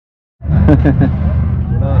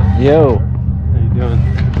Yo. How you doing?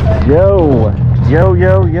 Yo. Yo,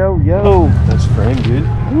 yo, yo, yo. That's frame, dude.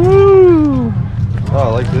 Woo! Oh, I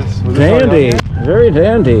like this. Was Dandy. This Very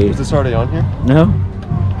dandy. Is this already on here? No?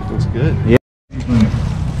 Looks good. Yeah.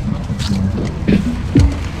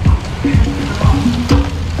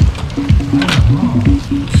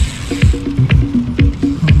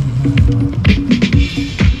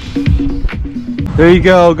 There you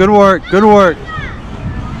go. Good work. Good work.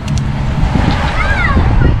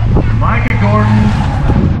 Micah Gordon.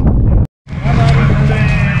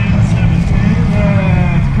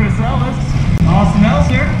 Chris Ellis. Austin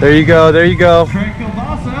Elser. There you go. There you go. Trey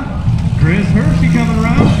Kilbasa. Chris Hershey coming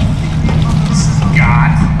around.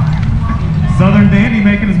 Scott. Southern Dandy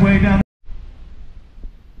making his way down.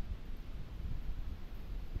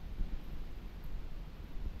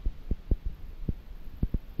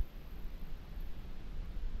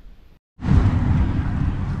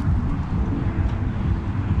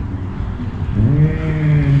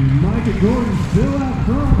 And Micah Gordon still out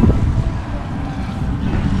front.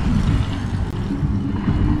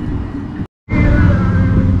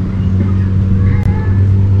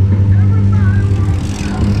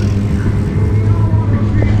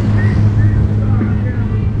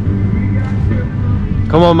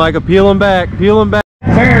 Come on, Micah. Peel him back. Peel him back.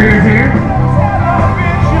 Terriers here.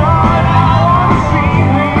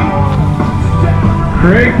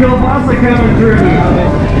 Craig Kilbasa coming through.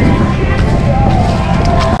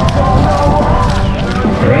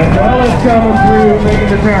 Brett Ellis coming through, making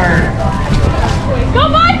the turn. Go,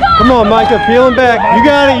 Michael! Come on, Micah. Peel him back. You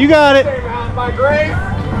got it. You got it.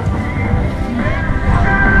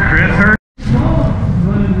 Chris Hurt.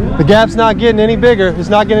 The gap's not getting any bigger. It's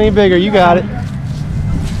not getting any bigger. You got it.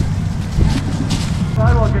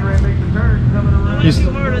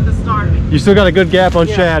 You still got a good gap on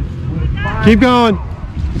Chad. Keep going.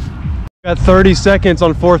 Got 30 seconds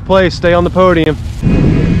on 4th place. Stay on the podium.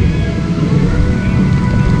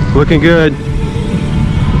 Looking good.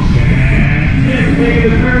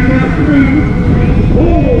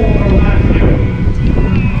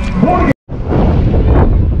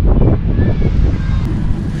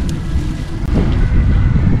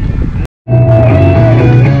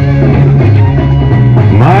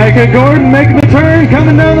 Micah Gordon making the turn,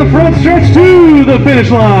 coming down the front stretch to the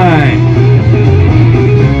finish line.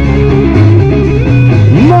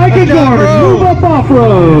 Micah Gordon, move up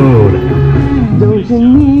off-road.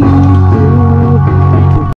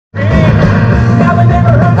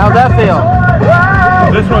 How'd that feel?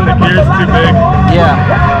 This one, the gear's too big. Yeah.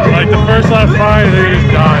 Like the first lap fine, they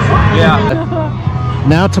just died. Yeah.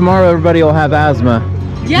 Now tomorrow everybody will have asthma.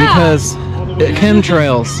 Yeah. Because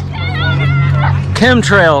chemtrails.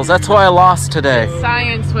 Chemtrails, that's why I lost today.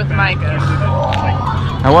 Science with Micah.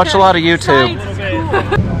 I watch a lot of YouTube.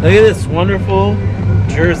 Look at this wonderful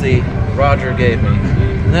jersey Roger gave me.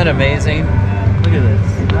 Isn't that amazing? Look at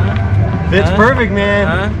this. Fits Huh? perfect,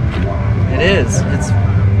 man. Huh? It is. It's,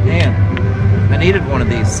 man, I needed one of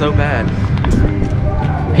these so bad.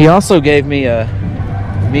 He also gave me a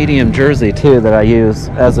medium jersey too that I use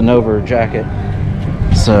as an over jacket.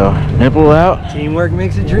 So, nipple out. Teamwork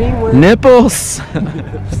makes a dream work. Nipples.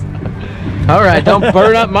 All right, don't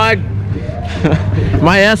burn up my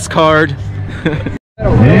my S card.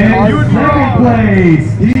 And your second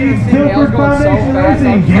place, Steve Silford Foundation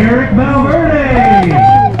Racing, Garrett Valverde.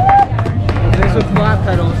 This was flat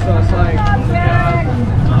pedals, so it's like.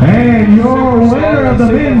 And your winner of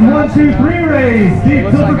the men's 1-2-3 race, Steve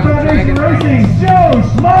Silford Foundation Racing, Joe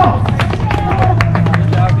Schmaltz.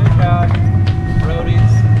 Good job.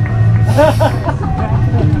 Roadies.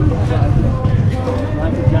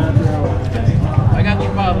 I got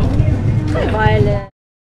your bottle. Violet.